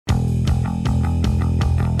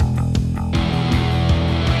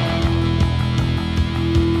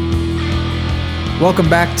Welcome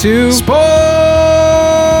back to Sports!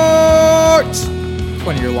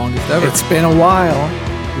 one of your longest ever. It's been a while.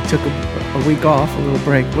 We took a week off, a little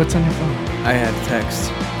break. What's on your phone? I had a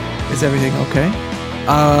text. Is everything okay?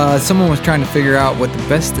 Someone was trying to figure out what the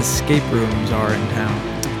best escape rooms are in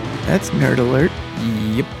town. That's nerd alert.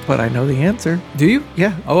 Yep. But I know the answer. Do you?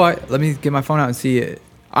 Yeah. Oh, let me get my phone out and see it.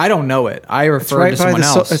 I don't know it. I refer to someone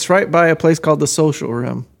else. It's right by a place called the Social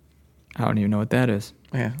Room. I don't even know what that is.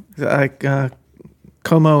 Yeah. Like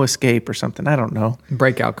Como Escape or something. I don't know.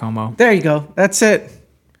 Breakout Como. There you go. That's it.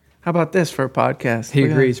 How about this for a podcast? He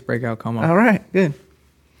agrees. Breakout Como. All right. Good.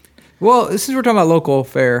 Well, since we're talking about local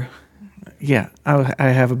fare, Yeah. I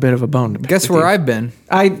have a bit of a bone to pick. guess where I've been?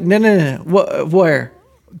 No. Where?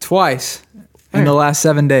 Twice in Where? the last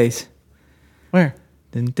 7 days. Where?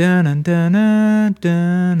 Dun, dun, dun, dun,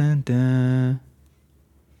 dun, dun, dun.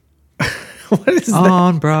 What is that?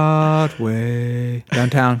 On Broadway.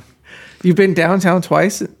 Downtown. You've been downtown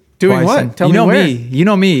twice? Doing Twice. what? And Tell you me know where. me. You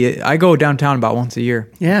know me. I go downtown about once a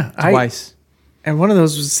year. Yeah. Twice. And one of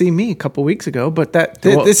those was See Me a couple weeks ago, but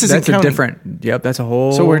Well, this isn't that's a counting. different. Yep, that's a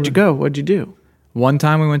whole. So where'd you go? What'd you do? One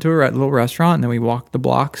time we went to a little restaurant and then we walked the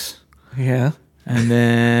blocks. Yeah. And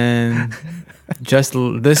then just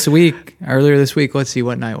earlier this week, let's see,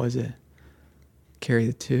 what night was it? Carry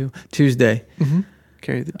the two. Tuesday. Mm-hmm.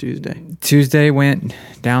 Carry the Tuesday. Tuesday went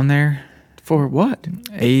down there, For what?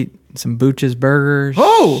 ate some Booch's Burgers.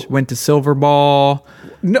 Oh! Went to Silver Ball.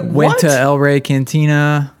 No, Went what? to El Rey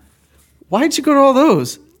Cantina. Why'd you go to all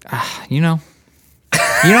those? You know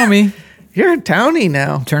me. You're a townie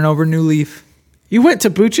now. Turn over a new leaf. You went to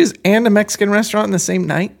Booch's and a Mexican restaurant in the same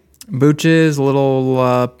night? Booch's, a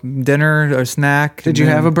little dinner or snack. Did you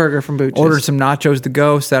have a burger from Booch's? Ordered some nachos to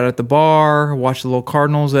go, sat at the bar, watched the little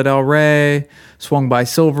Cardinals at El Rey, swung by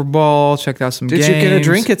Silver Ball, checked out some games. Did you get a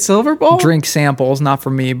drink at Silver Ball? Drink samples, not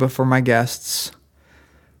for me, but for my guests.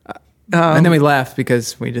 And then we left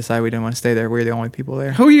because we decided we didn't want to stay there. We were the only people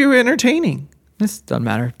there. Who are you entertaining? This doesn't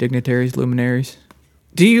matter. Dignitaries, luminaries.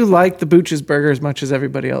 Do you like the Booch's burger as much as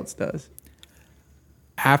everybody else does?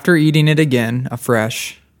 After eating it again,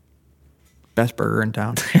 afresh, best burger in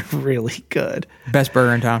town. Really good. Best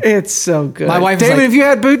burger in town. It's so good. My wife was David, like- have you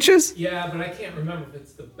had Booch's? Yeah, but I can't remember if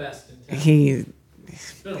it's the best in town.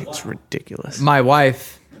 It's ridiculous. My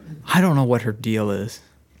wife, I don't know what her deal is.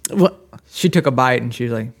 What? She took a bite and she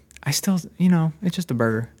was like, I still, it's just a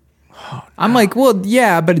burger. I'm like, well,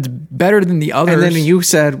 yeah, but it's better than the others. And then you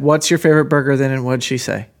said, what's your favorite burger then? And what'd she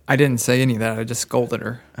say? I didn't say any of that. I just scolded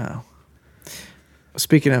her. Oh.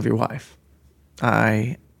 Speaking of your wife,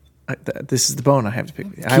 this is the bone I have to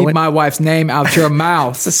pick. Keep my wife's name out your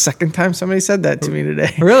mouth. It's the second time somebody said that to me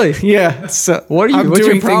today. Really? Yeah. So What's I'm your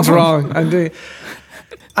doing things problem? wrong.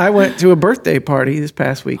 I went to a birthday party this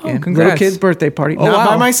past weekend. congrats. Little kid's birthday party. Oh, Not wow.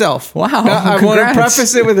 by myself. Wow, I want to congrats.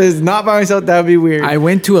 preface it with this. Not by myself. That would be weird. I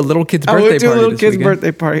went to a little kid's I birthday went to a party little this kid's weekend.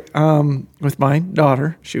 birthday party with my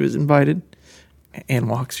daughter. She was invited. And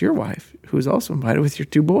walks your wife, who was also invited with your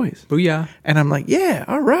two boys. Booyah. And I'm like, yeah,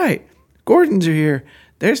 all right. Gordons are here.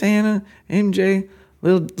 There's Hannah, MJ,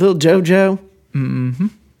 little JoJo. Mm-hmm.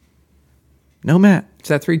 No Matt. It's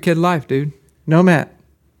that 3-kid life, dude. No Matt.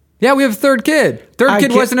 Yeah, we have a third kid. Third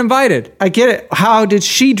kid wasn't invited. I get it. How did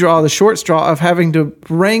she draw the short straw of having to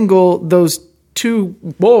wrangle those two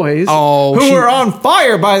boys who were on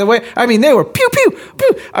fire, by the way? I mean, they were pew, pew,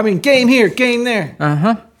 pew. I mean, game here, game there.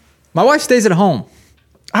 Uh-huh. My wife stays at home.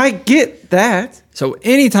 I get that. So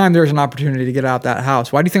anytime there's an opportunity to get out that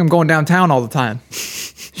house, why do you think I'm going downtown all the time?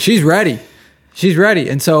 She's ready. She's ready.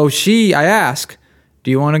 And so I ask,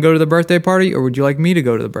 do you want to go to the birthday party or would you like me to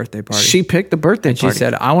go to the birthday party? She picked the birthday party. She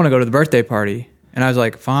said, I want to go to the birthday party. And I was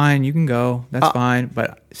like, fine, you can go. That's fine.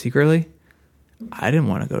 But secretly, I didn't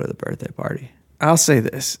want to go to the birthday party. I'll say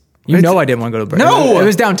this. I didn't want to go to the birthday No! party. It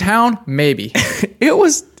was downtown? Maybe. It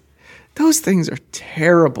was... Those things are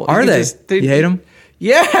terrible. Are they? You hate them?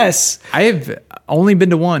 Yes. I've only been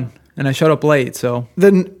to one, and I showed up late, so...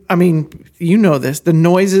 You know this. The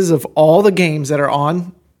noises of all the games that are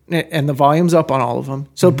on, and the volume's up on all of them.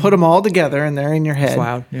 So put them all together, and they're in your head. It's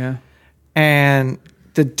loud, yeah. And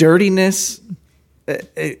the dirtiness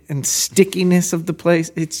and stickiness of the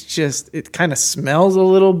place, it's just... It kind of smells a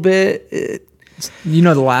little bit. You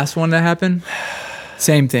know the last one that happened?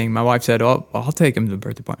 Same thing. My wife said, oh, I'll take him to the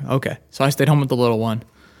birthday party. Okay. So I stayed home with the little one.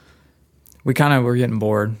 We kind of were getting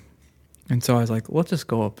bored. And so I was like, let's just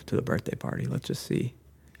go up to the birthday party. Let's just see.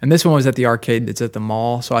 And this one was at the arcade that's at the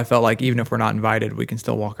mall. So I felt like even if we're not invited, we can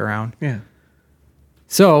still walk around. Yeah.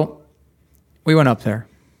 So we went up there.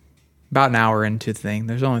 About an hour into the thing.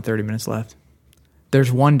 There's only 30 minutes left.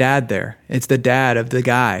 There's one dad there. It's the dad of the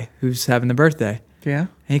guy who's having the birthday. Yeah. And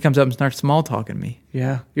he comes up and starts small talking to me.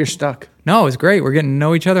 Yeah. You're stuck. No, it was great. We're getting to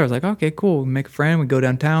know each other. I was like, okay, cool. We make a friend. We go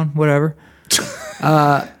downtown, whatever.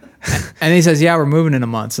 And he says, yeah, we're moving in a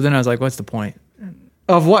month. So then I was like, what's the point?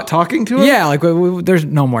 Of what? Talking to him? Yeah, like there's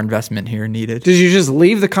no more investment here needed. Did you just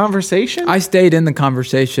leave the conversation? I stayed in the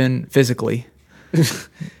conversation physically.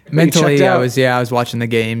 Mentally, I was watching the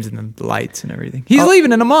games and the lights and everything. He's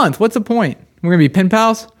leaving in a month. What's the point? We're going to be pen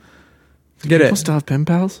pals? Forget it. People still have pen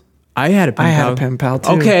pals? I had a pen pal. I had a pen pal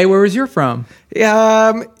too. Okay, where was yours from?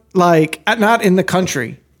 Like not in the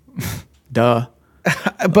country. Duh.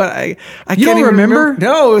 But I you can't don't even remember?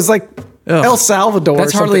 No, it was like El Salvador.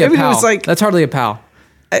 That's or hardly something. a pal. It was like, that's hardly a pal.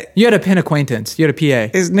 You had a pen acquaintance. You had a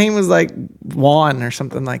PA. His name was like Juan or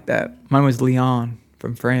something like that. Mine was Leon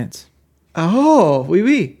from France. Oh,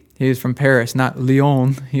 oui. He was from Paris, not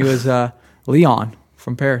Lyon. He was Leon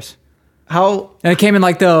from Paris. How? And it came in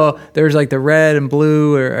like there's like the red and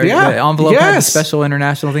blue or the envelope had the special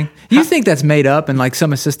international thing. You think that's made up and like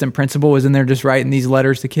some assistant principal was in there just writing these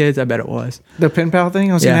letters to kids? I bet it was. The pen pal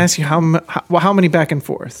thing? I was going to ask you how many back and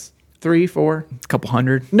forth? 3, 4? A couple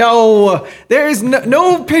hundred. No, there is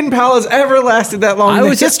no pen pal has ever lasted that long in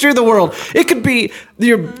the history of the world. It could be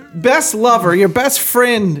your best lover, your best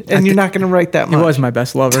friend, and you're not going to write that much. He was my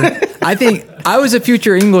best lover. I think I was a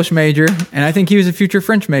future English major, and I think he was a future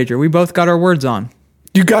French major. We both got our words on.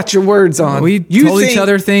 You got your words on. We told each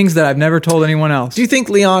other things that I've never told anyone else. Do you think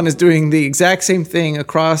Leon is doing the exact same thing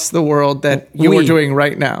across the world that you are doing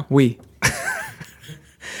right now?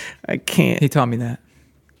 I can't. He taught me that.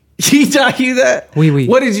 He taught you that? Oui.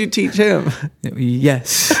 What did you teach him?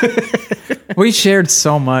 Yes. We shared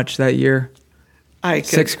so much that year.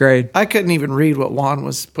 6th grade. I couldn't even read what Juan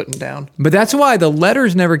was putting down. But that's why the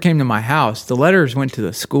letters never came to my house. The letters went to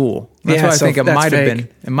the school. That's why I think it might have been.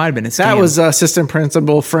 It might have been a scam. That was assistant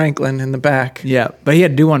principal Franklin in the back. Yeah, but he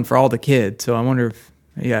had to do one for all the kids. So I wonder if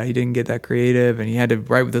he didn't get that creative and he had to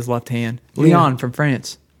write with his left hand. Leon from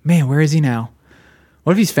France. Man, where is he now?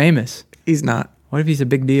 What if he's famous? He's not. What if he's a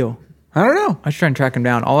big deal? I don't know. I was trying to track him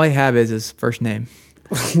down. All I have is his first name.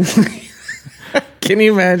 Can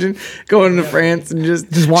you imagine going to France and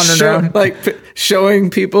just wandering around, like showing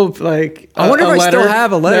people like I wonder if I still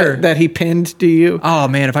have a letter that he pinned to you? Oh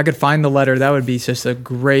man, if I could find the letter, that would be just a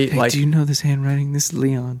great do you know this handwriting? This is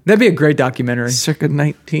Leon. That'd be a great documentary. Circa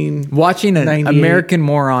 19. Watching an American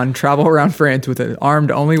moron travel around France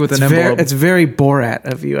armed only with an envelope. It's very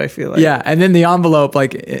Borat of you, I feel like. Yeah, and then the envelope,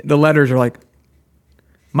 like the letters are like,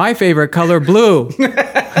 my favorite color, blue.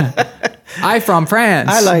 I from France.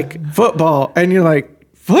 I like football, and you're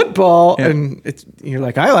like football, and you're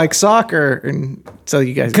like I like soccer, and so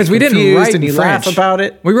you guys because we didn't write and you French. laugh about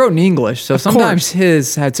it. We wrote in English, so sometimes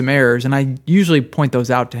his had some errors, and I usually point those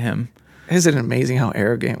out to him. Isn't it amazing how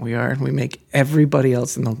arrogant we are? We make everybody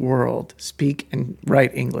else in the world speak and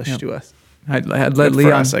write English to us. I'd let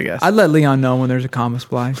Leon. I guess I'd let Leon know when there's a comma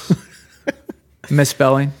splice,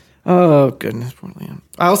 misspelling. Oh goodness, poor Leon.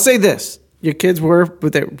 I'll say this. Your kids were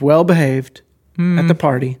well behaved at the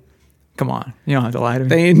party. Come on. You don't have to lie to me.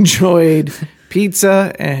 They enjoyed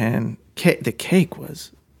pizza and cake. The cake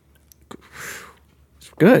was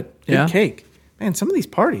good. Good cake. Man, some of these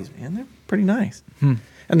parties, man, they're pretty nice. And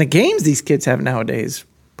the games these kids have nowadays,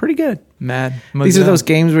 pretty good. These are those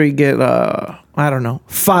games where you get,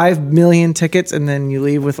 5 million tickets and then you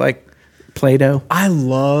leave with like Play-Doh. I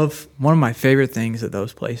love one of my favorite things at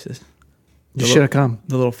those places. You should have come.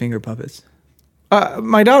 The little finger puppets.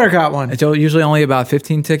 My daughter got one. It's usually only about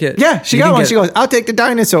 15 tickets. Yeah, she got one. She goes, I'll take the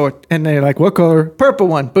dinosaur. And they're like, what color? Purple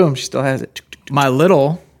one. Boom, she still has it. The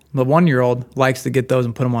 1-year-old, likes to get those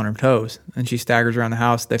and put them on her toes. And she staggers around the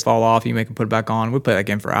house. They fall off. You make them put it back on. We play that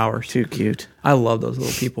game for hours. Too cute. I love those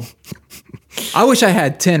little people. I wish I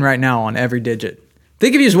had 10 right now on every digit.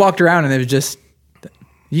 Think if you just walked around and it was just...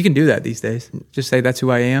 You can do that these days. Just say that's who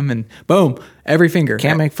I am, and boom, every finger.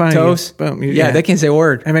 Can't make fun toes. of you. Boom. They can't say a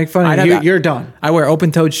word. I make fun of you. You're done. I wear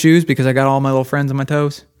open-toed shoes because I got all my little friends on my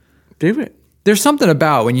toes. Do it. There's something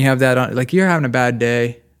about when you have that on, like you're having a bad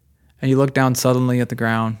day, and you look down suddenly at the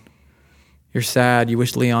ground. You're sad. You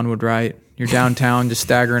wish Leon would write. You're downtown just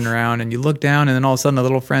staggering around, and you look down, and then all of a sudden a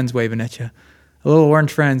little friend's waving at you. A little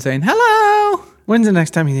orange friend saying, hello. When's the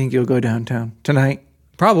next time you think you'll go downtown? Tonight?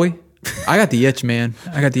 Probably. I got the itch, man.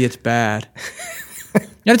 I got the itch bad. And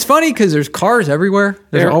it's funny because there's cars everywhere.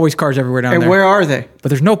 There's always cars everywhere down there. And where are they? But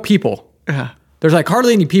there's no people. Yeah. There's like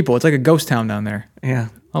hardly any people. It's like a ghost town down there. Yeah.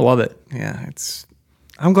 I love it. Yeah.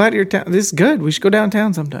 I'm glad you're down. This is good. We should go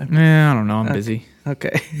downtown sometime. I don't know. I'm busy.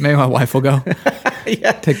 Okay. Maybe my wife will go.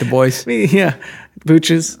 Yeah. Take the boys. Yeah.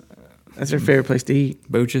 Booches. That's her favorite place to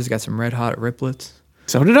eat. Booches got some red hot riplets.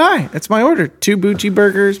 So did I. That's my order. 2 Bucci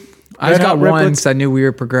burgers. I just got one because I knew we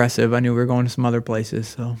were progressive. I knew we were going to some other places.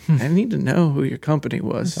 So I need to know who your company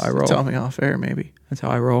was. I roll. Tell me off air, maybe. That's how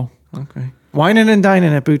I roll. Okay. Wining and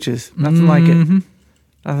dining at Booch's. Nothing like it.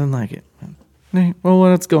 Nothing like it. Well,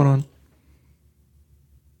 what's going on?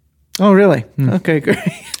 Oh, really? Okay, great.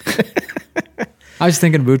 I was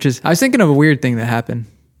thinking of Booch's. I was thinking of a weird thing that happened.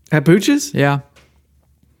 At Booch's? Yeah.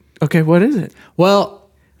 Okay, what is it? Well,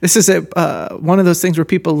 this is one of those things where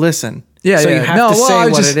people listen. Yeah, so yeah. you have to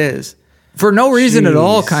say what it is. For no reason at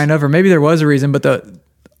all, kind of, or maybe there was a reason, but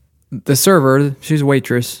the server, she's a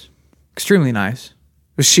waitress, extremely nice.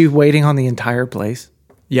 Was she waiting on the entire place?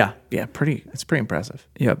 Yeah. Yeah, it's pretty impressive.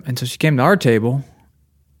 Yep. And so she came to our table,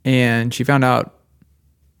 and she found out,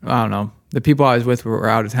 I don't know, the people I was with were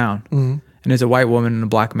out of town. Mm-hmm. And it's a white woman and a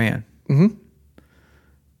black man. Mm-hmm.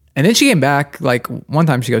 And then she came back, like, one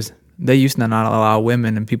time she goes, they used to not allow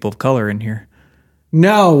women and people of color in here.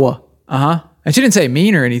 No. Uh-huh. And she didn't say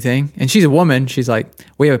mean or anything. And she's a woman. She's like,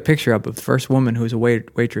 we have a picture up of the first woman who was a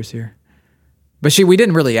waitress here. But we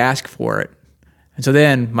didn't really ask for it. And so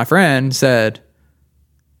then my friend said,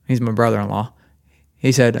 he's my brother-in-law.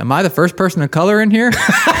 He said, am I the first person of color in here?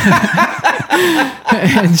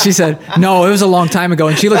 And she said, no, it was a long time ago.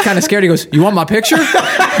 And she looked kind of scared. He goes, you want my picture?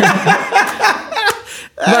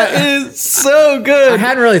 That is so good. I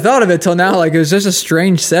hadn't really thought of it till now. Like, it was just a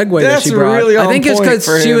strange segue that she brought. Really I think it's because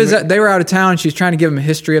him. They were out of town. She was trying to give him a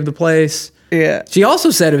history of the place. Yeah. She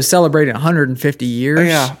also said it was celebrating 150 years.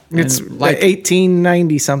 Yeah. It's like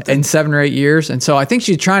 1890 something. In 7 or 8 years. And so I think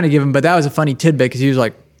she's trying to give him, but that was a funny tidbit because he was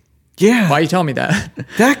like, yeah, why are you telling me that?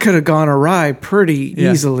 That could have gone awry pretty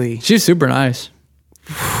easily. She's super nice.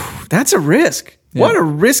 That's a risk. Yeah. What a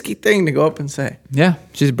risky thing to go up and say. Yeah,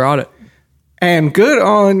 she's brought it. And good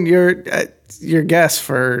on your guess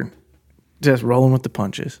for just rolling with the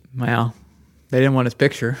punches. Well, they didn't want his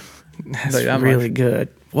picture. That's really good.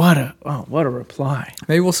 What a reply.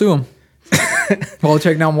 Maybe we'll sue him. We'll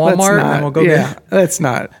check down Walmart and we'll go get it. Let's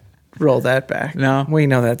not roll that back. No. We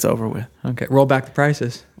know that's over with. Okay, roll back the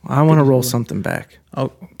prices. I want to roll something back.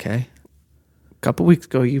 Oh, okay. A couple weeks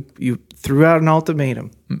ago, you threw out an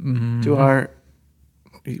ultimatum to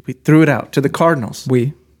we threw it out to the Cardinals.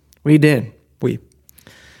 We did.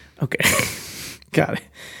 Okay. Got it.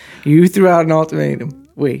 You threw out an ultimatum.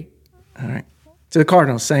 All right. To the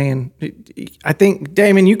Cardinals saying, I think,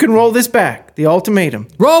 Damon, you can roll this back. The ultimatum.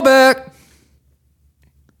 Roll back.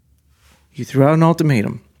 You threw out an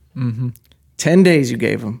ultimatum. 10 days you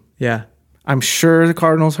gave them. Yeah. I'm sure the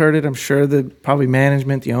Cardinals heard it. I'm sure probably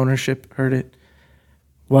management, the ownership heard it.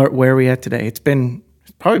 Where are we at today? It's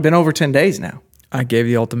probably been over 10 days now. I gave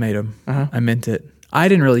the ultimatum. I meant it. I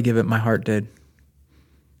didn't really give it. My heart did.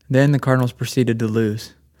 Then the Cardinals proceeded to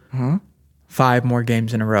lose 5 more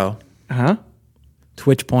games in a row. To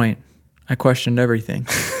which point, I questioned everything.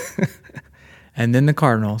 And then the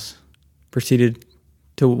Cardinals proceeded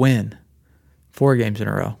to win 4 games in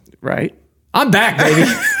a row. Right. I'm back, baby.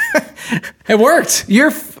 It worked.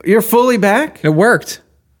 You're fully back? It worked.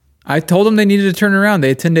 I told them they needed to turn it around. They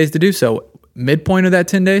had 10 days to do so. Midpoint of that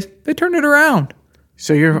 10 days, they turned it around.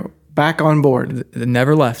 So you're back on board?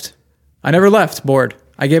 Never left. I never left board.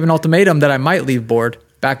 I gave an ultimatum that I might leave board.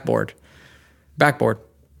 Backboard.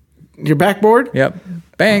 Your backboard? Yep.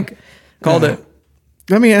 Bank. Called it.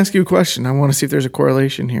 Let me ask you a question. I want to see if there's a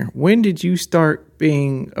correlation here. When did you start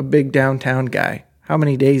being a big downtown guy? How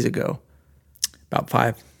many days ago? About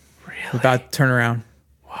 5. Really? About to turn around.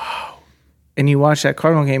 Wow. And you watched that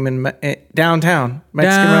Cardinal game in downtown,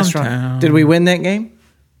 Mexican restaurant. Did we win that game?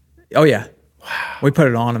 Oh, yeah. Wow. We put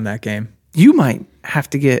it on in that game. You might have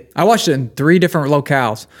to get... I watched it in 3 different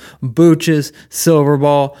locales. Booch's, Silver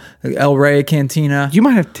Ball, El Rey Cantina. You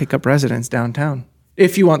might have to take up residence downtown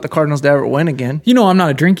if you want the Cardinals to ever win again. You know I'm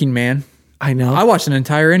not a drinking man. I know. I watched an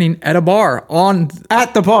entire inning at a bar.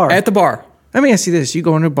 At the bar? At the bar. Let me ask you this. You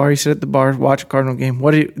go into a bar, you sit at the bar, watch a Cardinal game.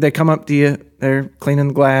 They come up to you, they're cleaning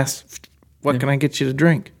the glass. What can I get you to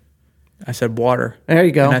drink? I said water. There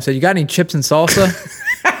you go. And I said, you got any chips and salsa?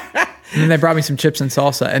 And then they brought me some chips and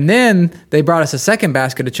salsa. And then they brought us a second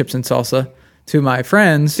basket of chips and salsa to my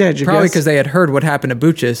friends. Yeah, probably because they had heard what happened at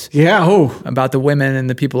Booch's. Yeah. Oh. About the women and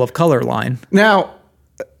the people of color line. Now,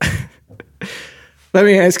 let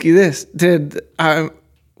me ask you this.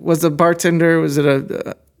 Was the bartender, was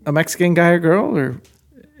it a Mexican guy or girl? Or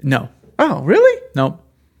No. Oh, really? Nope.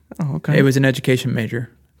 Oh, okay. It was an education major.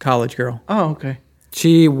 College girl. Oh, okay.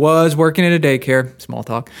 She was working at a daycare. Small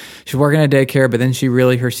talk. She's working at a daycare, but then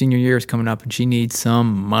her senior year is coming up and she needs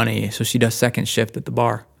some money. So she does second shift at the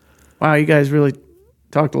bar. Wow, you guys really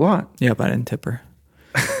talked a lot. Yep, I didn't tip her.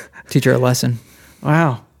 Teach her a lesson.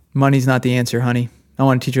 Wow. Money's not the answer, honey. I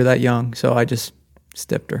want to teach her that young, so I just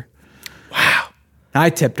stiffed her. I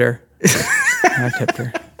tipped her.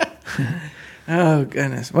 Oh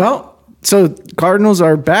goodness. Well, so Cardinals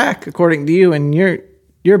are back according to you, and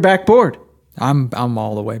you're backboard. I'm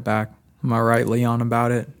all the way back. Am I right, Leon,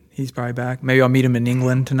 about it? He's probably back. Maybe I'll meet him in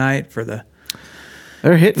England tonight for the.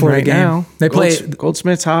 They're hitting right now. They play.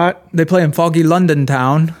 Goldsmith's hot. They play in foggy London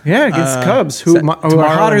town. Yeah, against the Cubs, who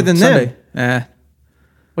are hotter than them.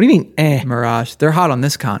 What do you mean? Mirage. They're hot on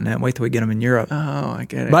this continent. Wait till we get them in Europe. Oh, I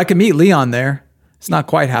get it. But I could meet Leon there. It's not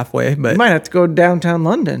quite halfway, but you might have to go downtown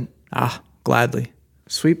London. Gladly.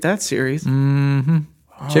 Sweep that series. Mm-hmm.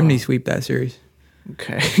 Oh. Chimney sweep that series.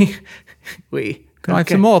 Okay. Can I have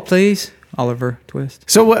some more, please? Oliver Twist.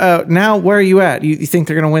 So now, where are you at? You think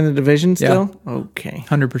they're going to win the division still? Yeah. Okay.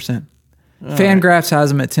 100%. Fangraphs has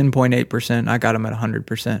them at 10.8%. I got them at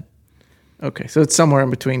 100%. Okay, so it's somewhere in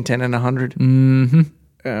between 10 and 100. Mm-hmm.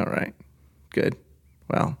 All right. Good.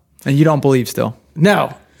 Well. And you don't believe still?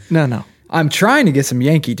 No. I'm trying to get some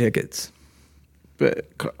Yankee tickets.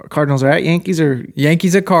 But Cardinals are at Yankees or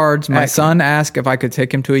Yankees at Cards. My son asked if I could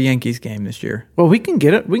take him to a Yankees game this year. Well, we can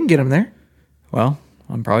get it. We can get him there. Well,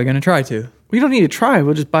 I'm probably going to try to. We don't need to try.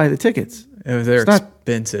 We'll just buy the tickets. They're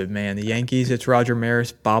expensive, man. The Yankees, it's Roger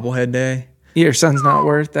Maris bobblehead day. Your son's not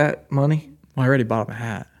worth that money? Well, I already bought him a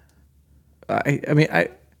hat. I mean,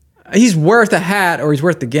 he's worth a hat or he's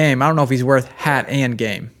worth the game. I don't know if he's worth hat and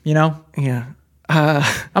game, you know? Yeah.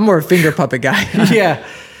 I'm more a finger puppet guy. Yeah.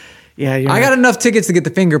 Yeah, I got enough tickets to get the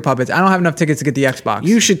finger puppets. I don't have enough tickets to get the Xbox.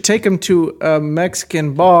 You should take them to a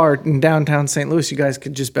Mexican bar in downtown St. Louis. You guys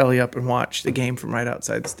could just belly up and watch the game from right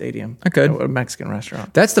outside the stadium. I could. At a Mexican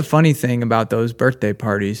restaurant. That's the funny thing about those birthday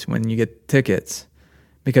parties when you get tickets,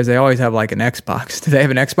 because they always have like an Xbox. Do they have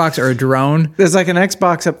an Xbox or a drone? There's like an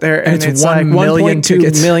Xbox up there, and it's 1 like million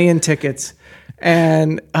 1.2 million tickets.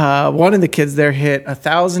 And one of the kids there hit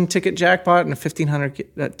 1,000 ticket jackpot and a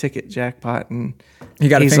 1,500 ticket jackpot, and he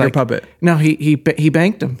got a finger puppet. No, he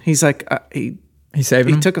banked him. He's like he saved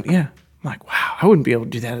him. He took him. Yeah, I'm like, wow, I wouldn't be able to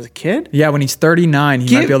do that as a kid. Yeah, when he's 39,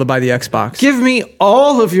 he might be able to buy the Xbox. Give me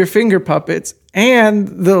all of your finger puppets and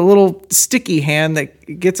the little sticky hand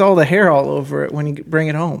that gets all the hair all over it when you bring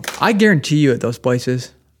it home. I guarantee you, at those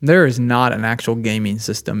places, there is not an actual gaming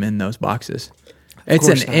system in those boxes. It's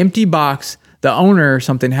an empty box. The owner or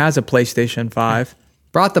something has a PlayStation 5,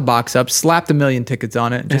 brought the box up, slapped 1 million tickets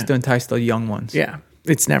on it just to entice the young ones. Yeah,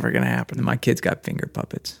 it's never going to happen. And my kids got finger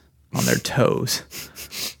puppets on their toes.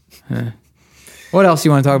 What else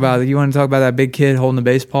you want to talk about? You want to talk about that big kid holding the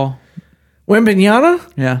baseball?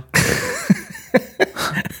 Wembanyama? Yeah.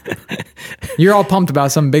 You're all pumped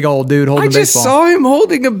about some big old dude holding a baseball. I just saw him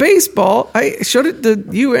holding a baseball. I showed it to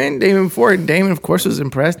you and Damon before, and Damon, of course, was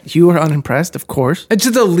impressed. You were unimpressed, of course. It's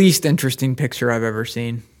the least interesting picture I've ever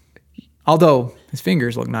seen. Although, his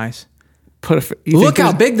fingers look nice. Look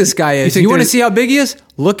how big this guy is. You want to see how big he is?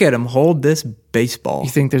 Look at him hold this baseball.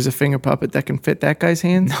 You think there's a finger puppet that can fit that guy's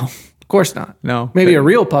hands? No. Of course not. No. Maybe a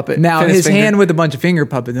real puppet. Now, his hand with a bunch of finger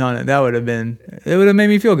puppets on it, it would have made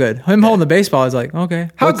me feel good. Him holding the baseball, I was like, okay.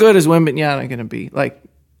 How good is Wembanyama going to be? Like,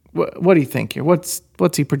 what do you think here? What's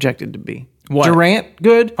he projected to be? What? Durant,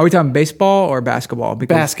 good? Are we talking baseball or basketball?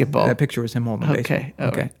 Because basketball. That picture was him holding the baseball.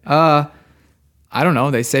 Okay. I don't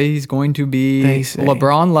know. They say he's going to be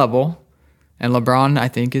LeBron level. And LeBron, I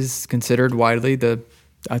think, is considered widely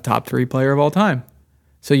a top 3 player of all time.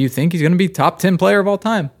 So you think he's going to be top 10 player of all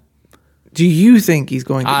time? Do you think he's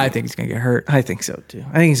going to? I think he's going to get hurt. I think so, too.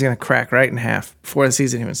 I think he's going to crack right in half before the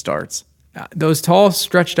season even starts. Those tall,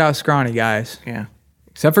 stretched out, scrawny guys. Yeah.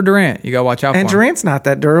 Except for Durant. You got to watch out for him. And Durant's not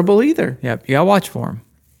that durable either. Yep. You got to watch for him.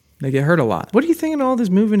 They get hurt a lot. What do you think of all this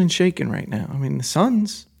moving and shaking right now? I mean, the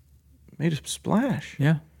Suns made a splash.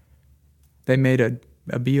 Yeah. They made a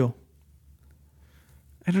deal.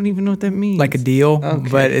 I don't even know what that means. Like a deal,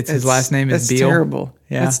 but his last name is Beal. That's terrible.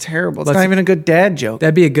 Yeah. That's terrible. It's not even a good dad joke.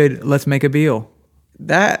 That'd be a good, let's make a Beal.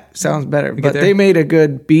 That sounds better. But they made a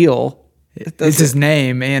good Beal. It's his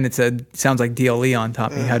name, and sounds like D.L. Leon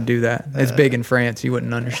taught me how to do that. It's big in France. You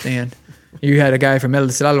wouldn't understand. You had a guy from El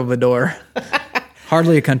Salvador.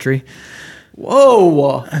 Hardly a country.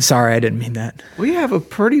 Whoa. Sorry, I didn't mean that. We have a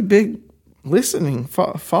pretty big listening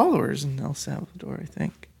followers in El Salvador, I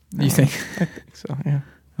think. You think? I think so, yeah.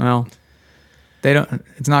 Well,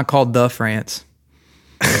 it's not called the France.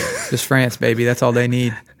 Just France, baby. That's all they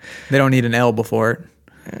need. They don't need an L before it.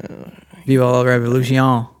 Vive la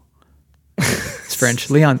Revolution. It's French.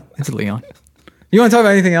 Leon. It's Leon. You want to talk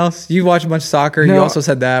about anything else? You watch a bunch of soccer. No. You also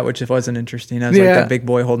said that, which wasn't interesting. I was like that big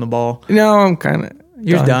boy holding the ball. No, I'm kind of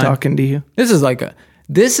done talking to you. This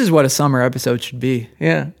is what a summer episode should be.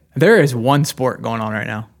 Yeah. There is one sport going on right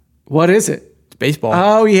now. What is it? It's baseball.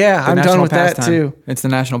 Oh yeah, The I'm done national with that pastime. too. It's the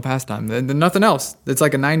national pastime. Nothing else. It's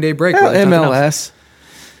like a 9-day break. Well, where there's nothing else. MLS.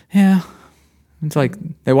 Yeah. It's like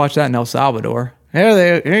they watch that in El Salvador.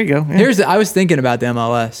 There you go. Yeah. I was thinking about the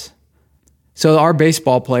MLS. So our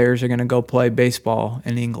baseball players are going to go play baseball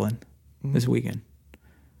in England this weekend.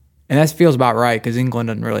 And that feels about right because England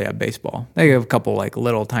doesn't really have baseball. They have a couple like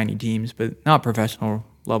little tiny teams, but not professional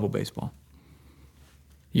level baseball.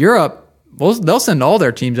 Europe, they'll send all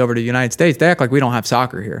their teams over to the United States. They act like we don't have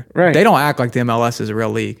soccer here. Right. They don't act like the MLS is a real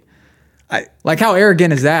league. Like how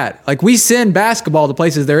arrogant is that? Like we send basketball to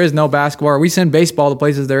places there is no basketball, or we send baseball to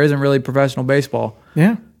places there isn't really professional baseball.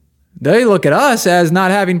 Yeah. They look at us as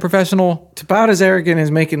not having professional. It's about as arrogant as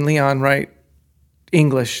making Leon write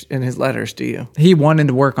English in his letters to you. He wanted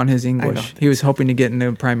to work on his English. He was hoping to get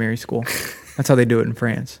into primary school. That's how they do it in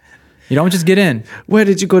France. You don't just get in. Where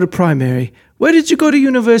did you go to primary? Where did you go to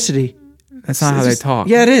university? That's not how they talk.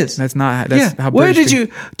 Yeah, it is. That's not. That's how. Where British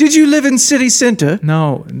did you live in city center?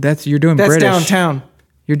 No, you're doing That's British. downtown.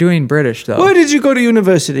 You're doing British though. Where did you go to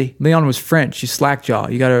university? Leon was French. You slack jaw.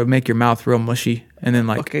 You got to make your mouth real mushy, and then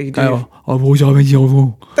like. Okay, you do. That's not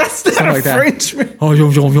like a that. Frenchman.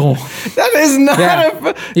 That That is not yeah.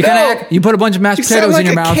 a. You kind of act. You put a bunch of mashed You sound potatoes like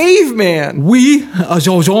in your a mouth. caveman. Oui,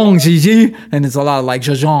 and it's a lot of like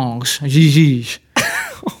Gigi.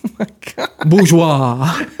 Oh my god.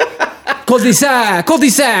 Bourgeois. Cul-de-sac,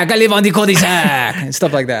 I live on the cul-de-sac, and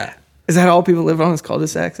stuff like that. Is that all people live on? Is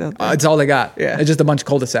cul-de-sacs out there? It's all they got. Yeah. It's just a bunch of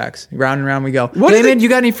cul-de-sacs. Round and round we go. What David, you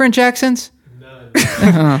got any French accents?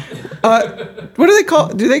 What do they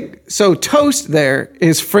call? So toast there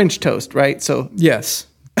is French toast, right? So Yes,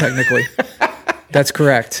 technically. That's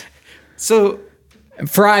correct. so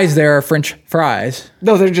Fries there are French fries.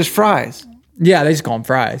 no, they're just fries. Yeah, they just call them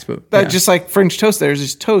fries. But yeah. Just like French toast, there's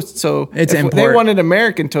just toast. So It's if they import. wanted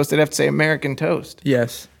American toast, they'd have to say American toast.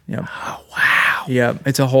 Yes. Yep. Oh, wow. Yep.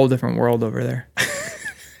 It's a whole different world over there.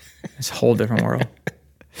 It's a whole different world.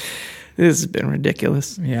 This has been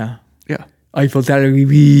ridiculous. Yeah. Yeah. Eiffel Tower,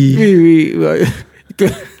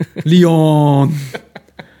 Lyon.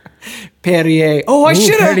 Perrier. Oh, I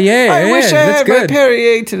should have. Perrier, I wish I that's had my good.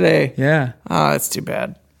 Perrier today. Yeah. Oh, that's too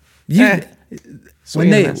bad. When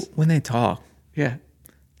Swing and miss. they talk, Yeah.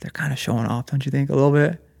 they're kind of showing off, don't you think? A little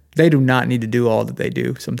bit. They do not need to do all that they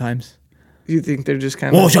do sometimes. You think they're just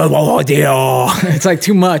kind of It's like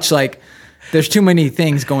too much. Like there's too many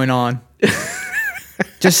things going on.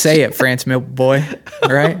 Just say it, France milk boy.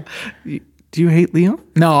 All right? Do you hate Leon?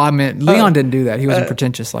 No, I meant Leon didn't do that. He wasn't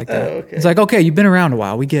pretentious like that. okay. It's like, okay, you've been around a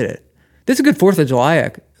while. We get it. This is a good 4th of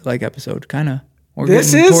July like episode, kind of.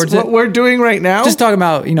 This is what we're doing right now? Just talking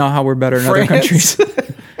about, how we're better in other countries.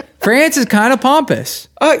 France is kind of pompous.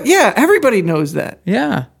 Yeah, everybody knows that.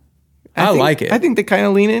 Yeah. I think- like it. I think they kind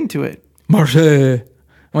of lean into it. Marseille.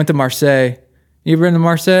 I went to Marseille. You ever been to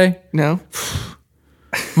Marseille? No?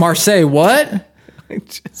 Marseille, what?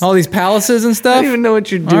 All these palaces and stuff? I don't even know what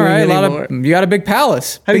you're doing All right, anymore. you got a big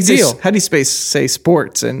palace. How do Big you deal. How do you say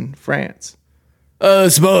sports in France?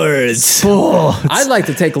 Sports. I'd like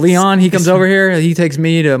to take Leon. He comes over here. He takes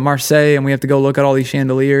me to Marseille, and we have to go look at all these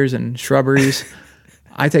chandeliers and shrubberies.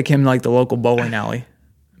 I take him to like the local bowling alley.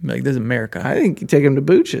 I'm like, this is America. I think you take him to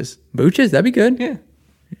Booch's. Booches? That'd be good. Yeah.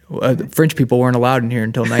 The French people weren't allowed in here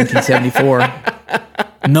until 1974.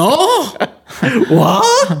 No?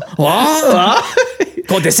 What?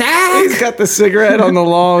 Cul-de-sac? He's got the cigarette on the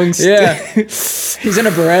long stick. Yeah. He's in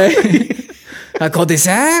a beret. A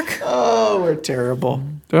cul-de-sac? Oh, we're terrible.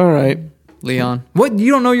 All right. Leon. What?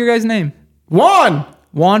 You don't know your guy's name? Juan.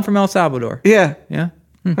 Juan from El Salvador. Yeah. Yeah?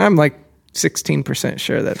 I'm like 16%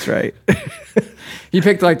 sure that's right. You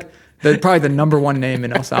picked like probably the number one name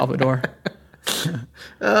in El Salvador.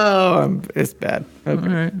 It's bad. Okay.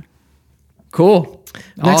 All right. Cool.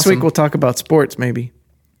 Next Awesome. week we'll talk about sports maybe.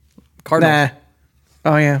 Cardinals.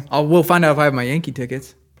 Oh, yeah. We'll find out if I have my Yankee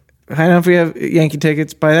tickets. I don't know if we have Yankee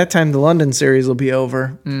tickets. By that time, the London series will be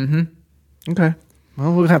over. Mm-hmm. Okay.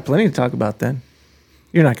 Well, we'll have plenty to talk about then.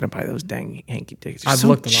 You're not going to buy those dang Yankee tickets. You're I've so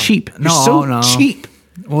looked a lot. cheap. You're No, so cheap.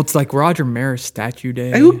 Well, it's like Roger Maris statue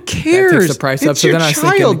day. Who cares? That takes the price up. It's So your then I was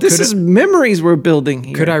child. thinking, This is memories we're building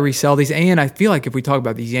here. could I resell these? And I feel like if we talk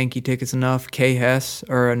about these Yankee tickets enough, Kay Hess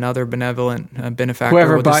or another benevolent benefactor,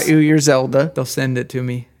 Whoever will bought just- you your Zelda. they'll send it to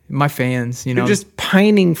me. My fans, You're just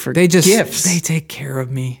pining for they gifts. take care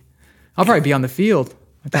of me. I'll probably be on the field. By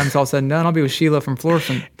the time it's all said and done, I'll be with Sheila from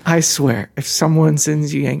Florissant. I swear, if someone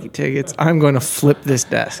sends you Yankee tickets, I'm going to flip this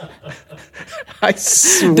desk. I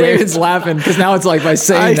swear. David's laughing because now it's like by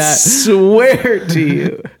saying I that. swear to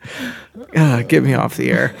you. Get me off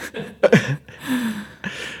the air.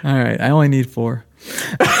 All right, I only need 4.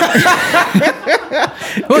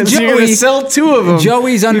 Well, you're gonna sell 2 of them.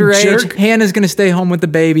 Joey's you underage. jerk. Hannah's going to stay home with the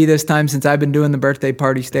baby this time since I've been doing the birthday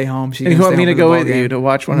party. Stay home. She's And you gonna want stay me to home for go the with ball you game. to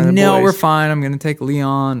watch one of the No, boys? we're fine. I'm going to take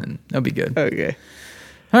Leon, and it'll be good. Okay.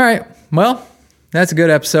 All right. Well, that's a good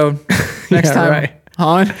episode. Next Yeah, time right.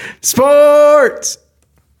 on Sports.